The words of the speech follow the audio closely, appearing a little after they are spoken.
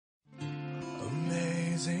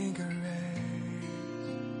Amazing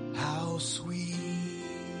grace, how sweet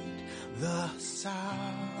the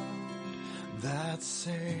sound that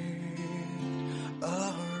saved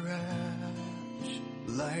a wretch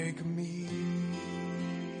like me.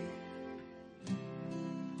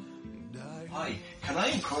 Hi, can I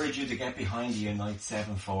encourage you to get behind the Unite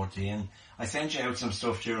 714? I sent you out some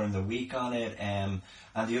stuff during the week on it, and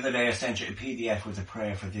the other day I sent you a PDF with a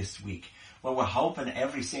prayer for this week. What we're hoping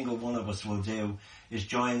every single one of us will do is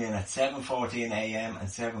join in at 7:14am and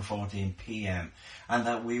 7:14pm, and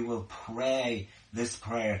that we will pray this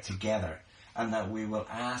prayer together, and that we will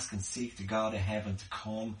ask and seek the God of heaven to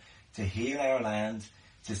come, to heal our land,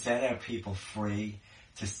 to set our people free,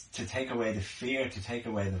 to take away the fear, to take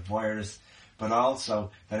away the virus, but also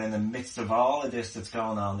that in the midst of all of this that's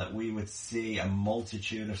going on, that we would see a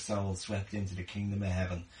multitude of souls swept into the kingdom of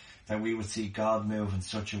heaven, that we would see God move in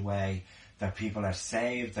such a way that people are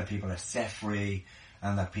saved, that people are set free,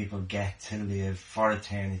 and that people get to live for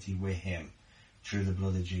eternity with Him through the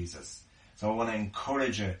blood of Jesus. So I want to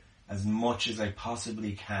encourage you as much as I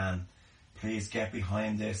possibly can. Please get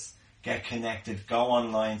behind this. Get connected. Go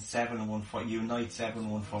online,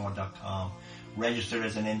 unite714.com. Register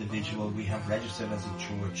as an individual. We have registered as a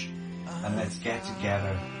church. And let's get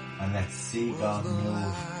together and let's see God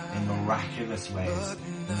move in miraculous ways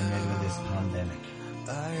in the middle of this pandemic.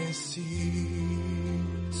 I see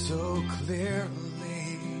so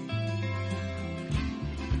clearly.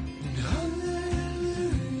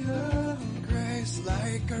 Hallelujah, grace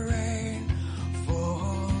like a rain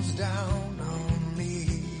falls down on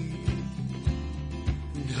me.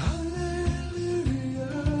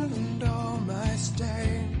 Hallelujah, and all my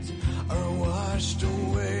stains are washed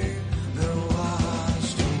away. They're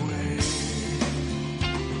washed away.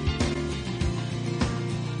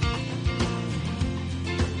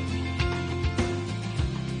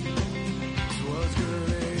 Twas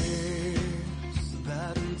grace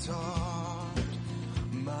that taught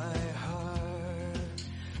my heart.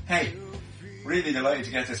 Hey, really delighted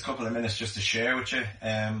to get this couple of minutes just to share with you.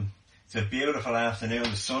 It's a beautiful afternoon.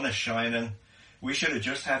 The sun is shining. We should have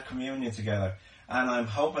just had communion together. And I'm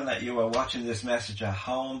hoping that you are watching this message at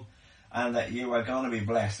home and that you are going to be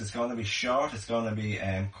blessed. It's going to be short. It's going to be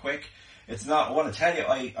quick. It's not, I want to tell you,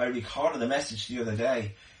 I recorded a message the other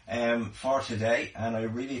day for today, and I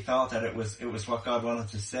really thought that it was what God wanted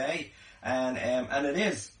to say. And it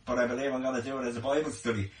is, but I believe I'm going to do it as a Bible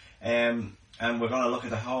study. And we're going to look at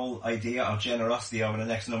the whole idea of generosity over the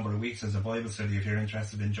next number of weeks as a Bible study if you're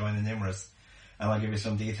interested in joining in with us. And I'll give you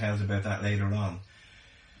some details about that later on.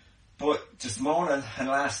 But this morning and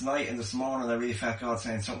last night and this morning I really felt God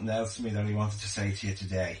saying something else to me that He wanted to say to you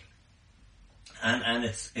today. And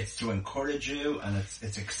it's to encourage you, and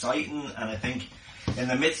it's exciting, and I think in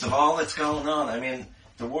the midst of all that's going on, I mean,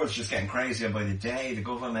 the world's just getting crazier by the day. The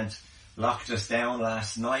government locked us down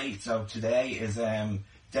last night, so today is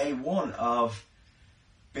day one of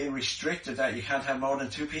being restricted that you can't have more than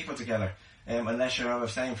 2 people together. Unless you're of the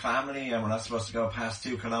same family, and we're not supposed to go past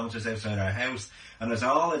 2 kilometres outside our house, and there's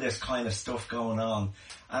all of this kind of stuff going on.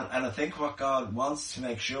 And I think what God wants to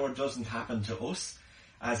make sure doesn't happen to us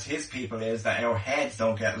as His people is that our heads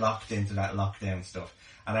don't get locked into that lockdown stuff,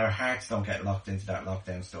 and our hearts don't get locked into that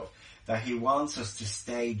lockdown stuff. That He wants us to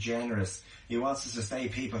stay generous. He wants us to stay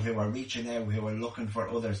people who are reaching out, who are looking for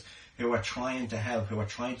others, who are trying to help, who are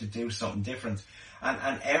trying to do something different.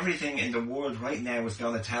 And everything in the world right now is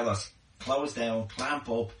going to tell us, close down, clamp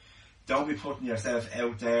up, don't be putting yourself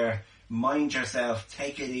out there, mind yourself,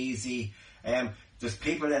 take it easy. There's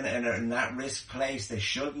people in that risk place. They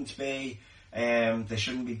shouldn't be. They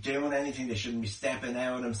shouldn't be doing anything. They shouldn't be stepping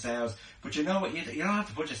out themselves. But you know what? You don't have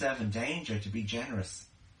to put yourself in danger to be generous.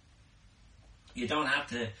 You don't have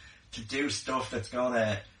to do stuff that's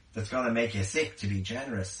gonna make you sick to be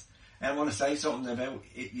generous. And I want to say something about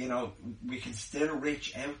it, we can still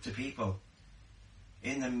reach out to people.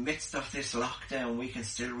 In the midst of this lockdown, we can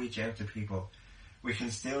still reach out to people. We can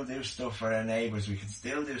still do stuff for our neighbours. We can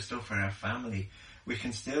still do stuff for our family. We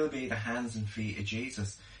can still be the hands and feet of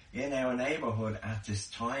Jesus in our neighbourhood at this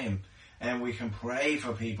time. And we can pray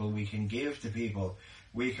for people. We can give to people.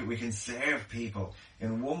 We can serve people.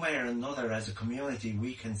 In one way or another, as a community,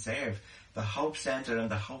 we can serve. The Hope Centre and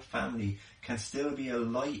the Hope family can still be a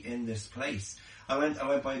light in this place. I went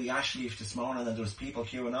by the Ashleaf this morning, and there was people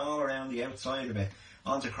queuing all around the outside of it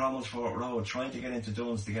onto Cromwellford Road trying to get into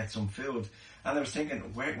Duns to get some food. And I was thinking,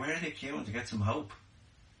 where are they queuing to get some hope?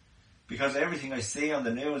 Because everything I see on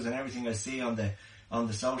the news and everything I see on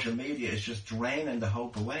the social media is just draining the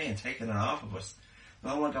hope away and taking it off of us.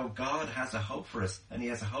 And I want to go, God has a hope for us, and He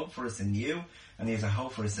has a hope for us in you, and He has a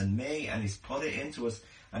hope for us in me, and He's put it into us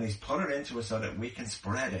And he's put it into us so that we can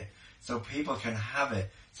spread it, so people can have it,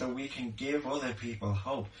 so we can give other people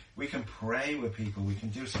hope. We can pray with people, we can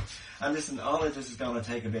do so. And listen, all of this is going to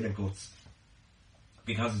take a bit of guts,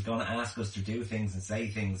 because it's going to ask us to do things and say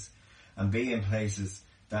things and be in places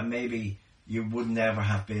that maybe you would never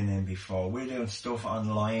have been in before. We're doing stuff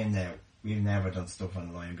online now. We've never done stuff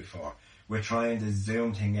online before. We're trying the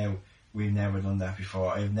Zoom thing out. We've never done that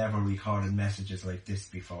before. I've never recorded messages like this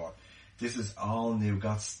before. This is all new.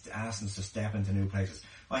 God's asking us to step into new places.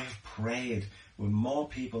 I have prayed with more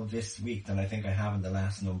people this week than I think I have in the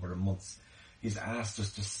last number of months. He's asked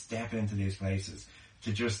us to step into these places,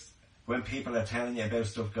 to just, when people are telling you about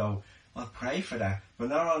stuff, go, I'll pray for that. But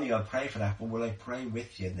not only I'll pray for that, but will I pray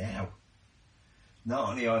with you now? Not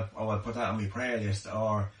only I'll put that on my prayer list,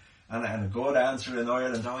 or and a good answer in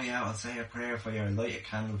Ireland, oh yeah, I'll say a prayer for you, or light a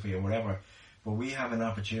candle for you, whatever. But we have an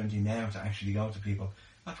opportunity now to actually go to people.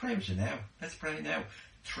 I'll pray with you now. Let's pray now.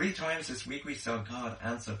 3 times this week we saw God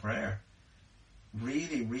answer prayer.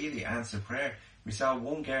 Really, really answer prayer. We saw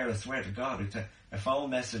one girl, I swear to God, who took a phone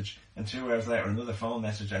message, and 2 hours later another phone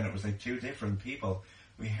message, and it was like 2 different people.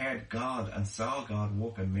 We heard God and saw God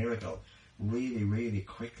work a miracle really, really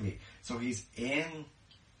quickly. So he's in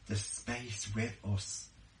the space with us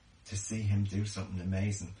to see him do something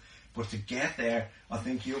amazing. But to get there, I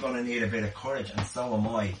think you're going to need a bit of courage, and so am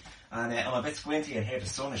I. And I'm a bit squinty in here. The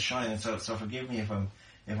sun is shining, so forgive me if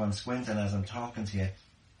I'm squinting as I'm talking to you.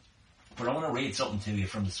 But I want to read something to you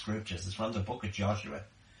from the scriptures. It's from the book of Joshua,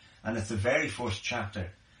 and it's the very first chapter.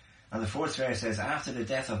 And the first verse says, after the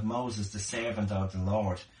death of Moses, the servant of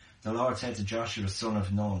the Lord said to Joshua, son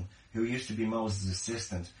of Nun, who used to be Moses'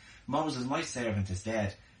 assistant, Moses, my servant, is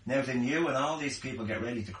dead. Now then you and all these people get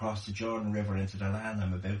ready to cross the Jordan River into the land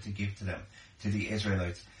I'm about to give to them, to the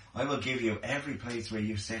Israelites. I will give you every place where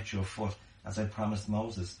you set your foot, as I promised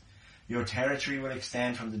Moses. Your territory will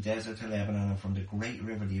extend from the desert to Lebanon, and from the great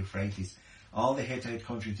river, the Euphrates, all the Hittite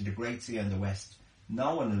country to the great sea on the west.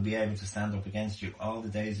 No one will be able to stand up against you all the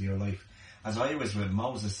days of your life. As I was with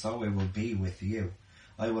Moses, so I will be with you.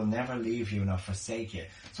 I will never leave you nor forsake you.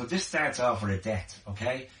 So this starts off with a death,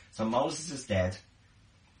 okay? So Moses is dead,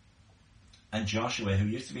 and Joshua, who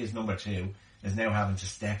used to be his number 2, is now having to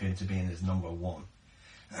step into being his number 1.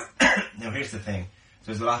 Now here's the thing.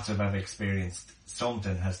 There's lots of I've experienced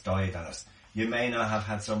something has died on us. You may not have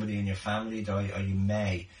had somebody in your family die, or you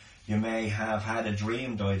may have had a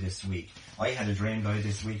dream die this week. I had a dream die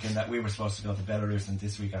this week in that we were supposed to go to Belarus, and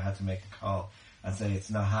this week I had to make a call and say it's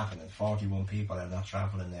not happening. 41 people are not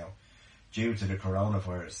travelling now due to the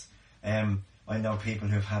coronavirus. I know people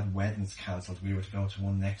who've had weddings cancelled. We were to go to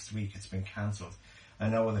one next week. It's been cancelled. I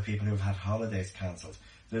know other people who've had holidays cancelled.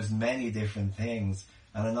 There's many different things.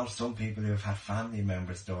 And I know some people who have had family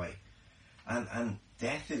members die. And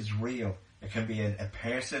death is real. It can be a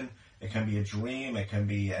person, it can be a dream, it can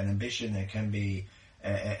be an ambition, it can be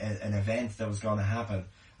an event that was going to happen.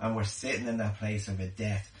 And we're sitting in that place of a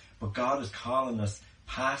death. But God is calling us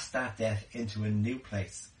past that death into a new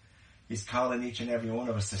place. He's calling each and every one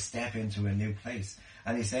of us to step into a new place.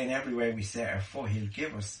 And he's saying everywhere we set our foot, he'll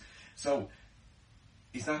give us. So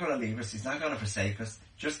he's not going to leave us. He's not going to forsake us.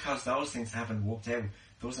 Just because those things haven't worked out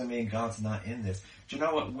doesn't mean God's not in this. Do you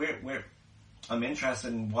know what? I'm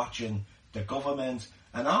interested in watching the government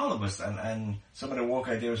and all of us, and some of the work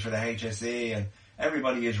I do is for the HSE, and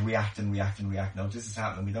everybody is reacting. No, this is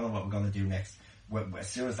happening. We don't know what we're going to do next. As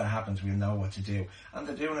soon as that happens, we'll know what to do. And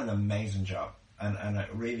they're doing an amazing job. And I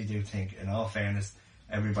really do think, in all fairness,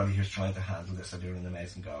 everybody who's trying to handle this are doing an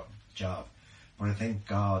amazing job. But I think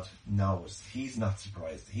God knows. He's not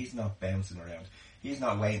surprised. He's not bouncing around. He's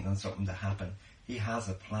not waiting on something to happen. He has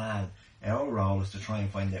a plan. Our role is to try and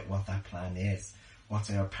find out what that plan is. What's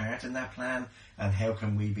our part in that plan? And how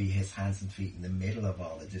can we be his hands and feet in the middle of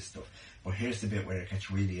all of this stuff? But here's the bit where it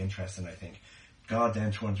gets really interesting, I think. God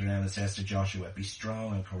then turns around and says to Joshua, be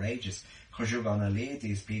strong and courageous, because you're going to lead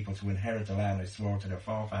these people to inherit the land I swore to their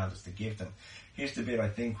forefathers to give them. Here's the bit I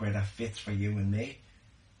think where that fits for you and me.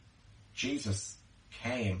 Jesus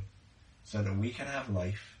came so that we can have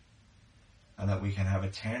life, and that we can have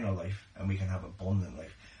eternal life, and we can have abundant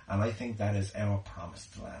life. And I think that is our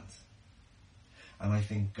promised land. And I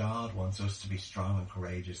think God wants us to be strong and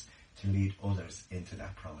courageous to lead others into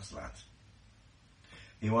that promised land.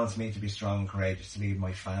 He wants me to be strong and courageous to lead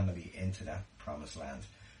my family into that promised land,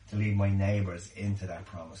 to lead my neighbours into that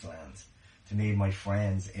promised land, to lead my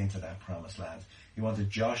friends into that promised land. He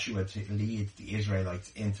wanted Joshua to lead the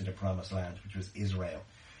Israelites into the promised land, which was Israel.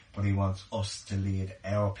 but he wants us to lead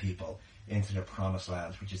our people into the promised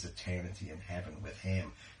land, which is eternity in heaven with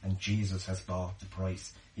him. And Jesus has bought the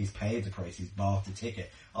price. He's paid the price. He's bought the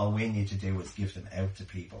ticket. All we need to do is give them out to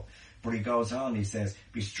people. But he goes on, he says,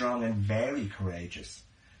 be strong and very courageous.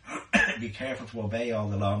 Be careful to obey all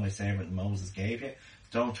the law my servant Moses gave you.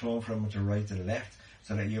 Don't turn from it to right to the left,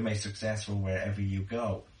 so that you may be successful wherever you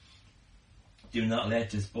go. Do not let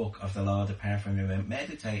this book of the law depart from you.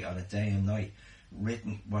 Meditate on it day and night.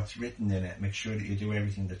 What's written in it. Make sure that you do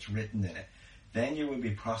everything that's written in it. Then you will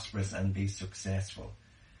be prosperous and be successful.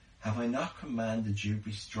 Have I not commanded you,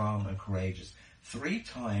 be strong and courageous? 3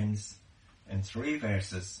 times in 3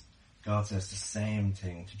 verses, God says the same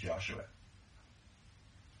thing to Joshua.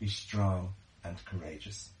 Be strong and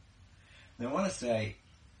courageous. Now I want to say,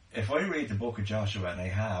 if I read the book of Joshua, and I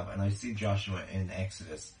have, and I see Joshua in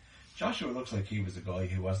Exodus, Joshua looks like he was a guy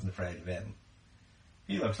who wasn't afraid of anything.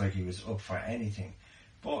 He looks like he was up for anything.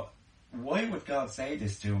 But why would God say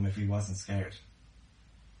this to him if he wasn't scared?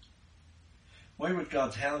 Why would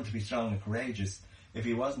God tell him to be strong and courageous if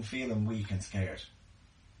he wasn't feeling weak and scared?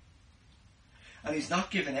 And he's not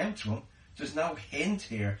giving out to him. There's no hint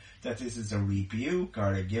here that this is a rebuke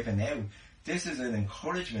or a giving out. This is an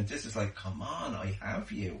encouragement. This is like, come on, I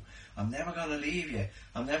have you. I'm never going to leave you.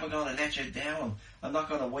 I'm never going to let you down. I'm not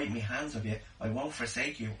going to wipe my hands of you. I won't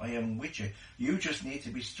forsake you. I am with you. You just need to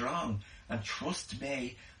be strong and trust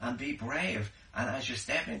me and be brave. And as you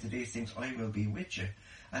step into these things, I will be with you.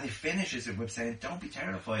 And he finishes it with saying, don't be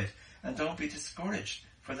terrified and don't be discouraged,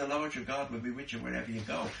 for the Lord your God will be with you wherever you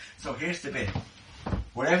go. So here's the bit.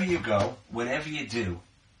 Wherever you go, whatever you do,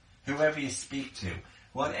 whoever you speak to,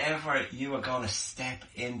 whatever you are going to step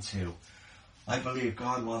into, I believe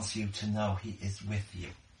God wants you to know he is with you.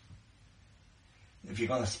 If you're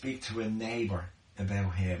going to speak to a neighbour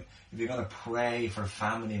about him, if you're going to pray for a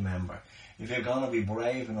family member, if you're going to be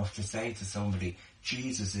brave enough to say to somebody,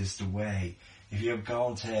 Jesus is the way, if you're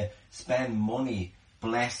going to spend money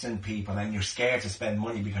blessing people and you're scared to spend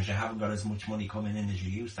money because you haven't got as much money coming in as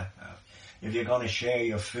you used to have, if you're going to share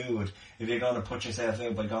your food, if you're going to put yourself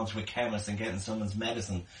out by going to a chemist and getting someone's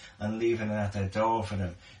medicine and leaving it at their door for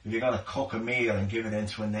them, if you're going to cook a meal and give it in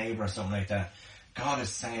to a neighbour or something like that, God is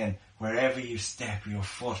saying, wherever you step your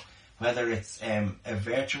foot, whether it's a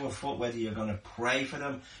virtual foot, whether you're going to pray for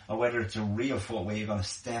them, or whether it's a real foot where you're going to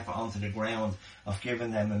step onto the ground of giving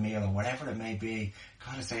them a meal, or whatever it may be,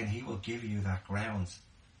 God is saying he will give you that ground.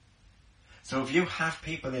 So if you have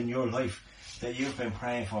people in your life that you've been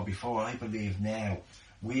praying for before, I believe now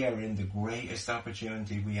we are in the greatest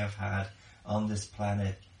opportunity we have had on this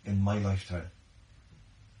planet in my lifetime.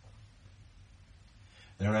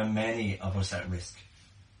 There are many of us at risk,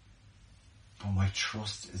 but my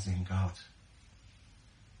trust is in God.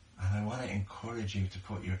 And I want to encourage you to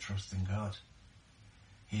put your trust in God.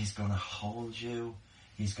 He's going to hold you,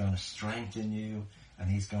 he's going to strengthen you, and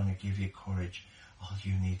he's going to give you courage. All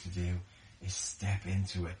you need to do is step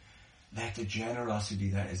into it. Let the generosity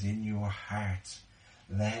that is in your heart,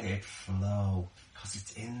 let it flow, because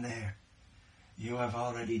it's in there. You have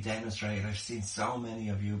already demonstrated. I've seen so many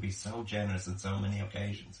of you be so generous on so many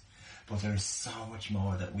occasions. But there is so much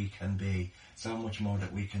more that we can be, so much more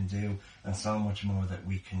that we can do, and so much more that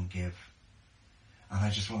we can give. And I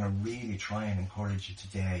just want to really try and encourage you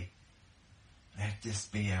today. Let this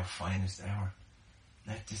be our finest hour.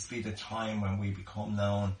 Let this be the time when we become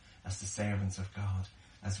known as the servants of God,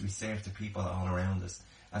 as we serve the people all around us,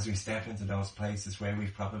 as we step into those places where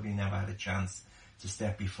we've probably never had a chance to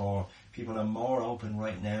step before. People are more open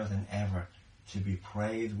right now than ever to be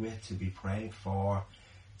prayed with, to be prayed for,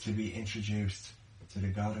 to be introduced to the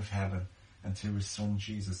God of heaven and to his Son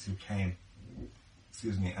Jesus, who came,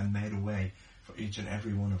 and made a way for each and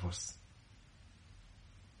every one of us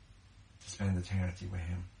to spend eternity with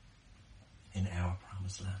him in our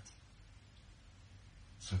promised land.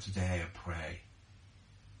 So today I pray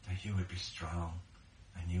that you would be strong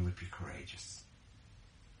and you would be courageous.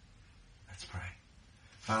 Let's pray.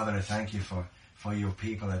 Father, I thank you for your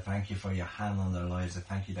people. I thank you for your hand on their lives. I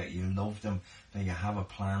thank you that you love them, that you have a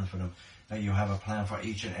plan for them, that you have a plan for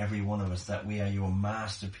each and every one of us, that we are your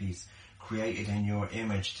masterpiece, created in your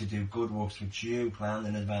image to do good works which you planned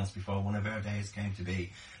in advance before one of our days came to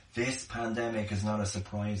be. This pandemic is not a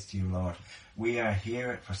surprise to you, Lord. We are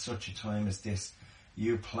here for such a time as this.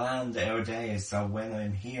 You planned our days, so when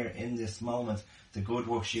I'm here in this moment, the good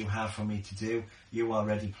works you have for me to do, you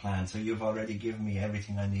already planned. So you've already given me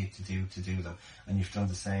everything I need to do them. And you've done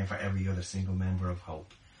the same for every other single member of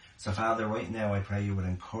Hope. So Father, right now I pray you would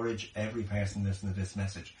encourage every person listening to this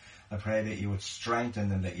message. I pray that you would strengthen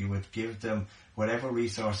them, that you would give them whatever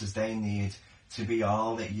resources they need to be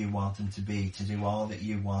all that you want them to be, to do all that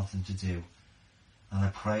you want them to do. And I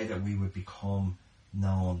pray that we would become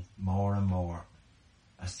known more and more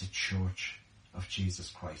as the church of Jesus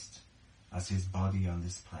Christ, as his body on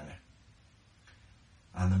this planet.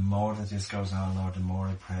 And the more that this goes on, Lord, the more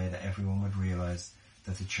I pray that everyone would realise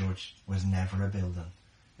that the church was never a building.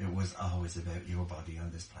 It was always about your body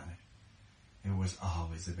on this planet. It was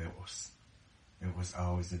always about us. It was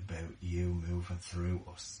always about you moving through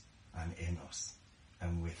us and in us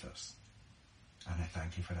and with us. And I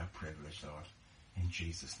thank you for that privilege, Lord, in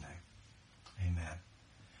Jesus' name. Amen.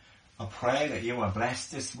 I pray that you are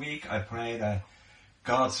blessed this week. I pray that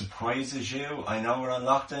God surprises you. I know we're on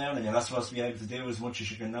lockdown and you're not supposed to be able to do as much as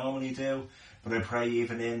you can normally do, but I pray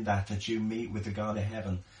even in that you meet with the God of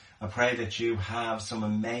heaven. I pray that you have some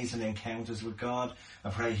amazing encounters with God. I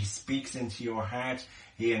pray he speaks into your heart.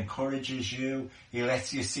 He encourages you. He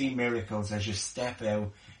lets you see miracles as you step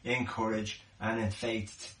out in courage and in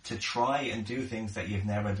faith to try and do things that you've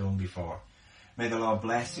never done before. May the Lord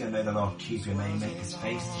bless you and may the Lord keep you. May he make his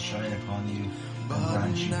face to shine upon you and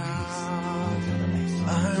grant you peace. Until the next time.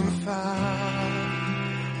 I'm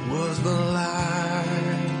found was the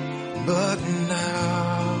light, but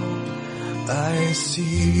now I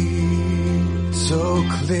see so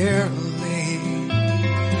clearly.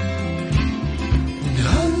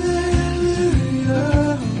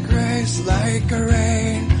 Hallelujah, grace like a rain.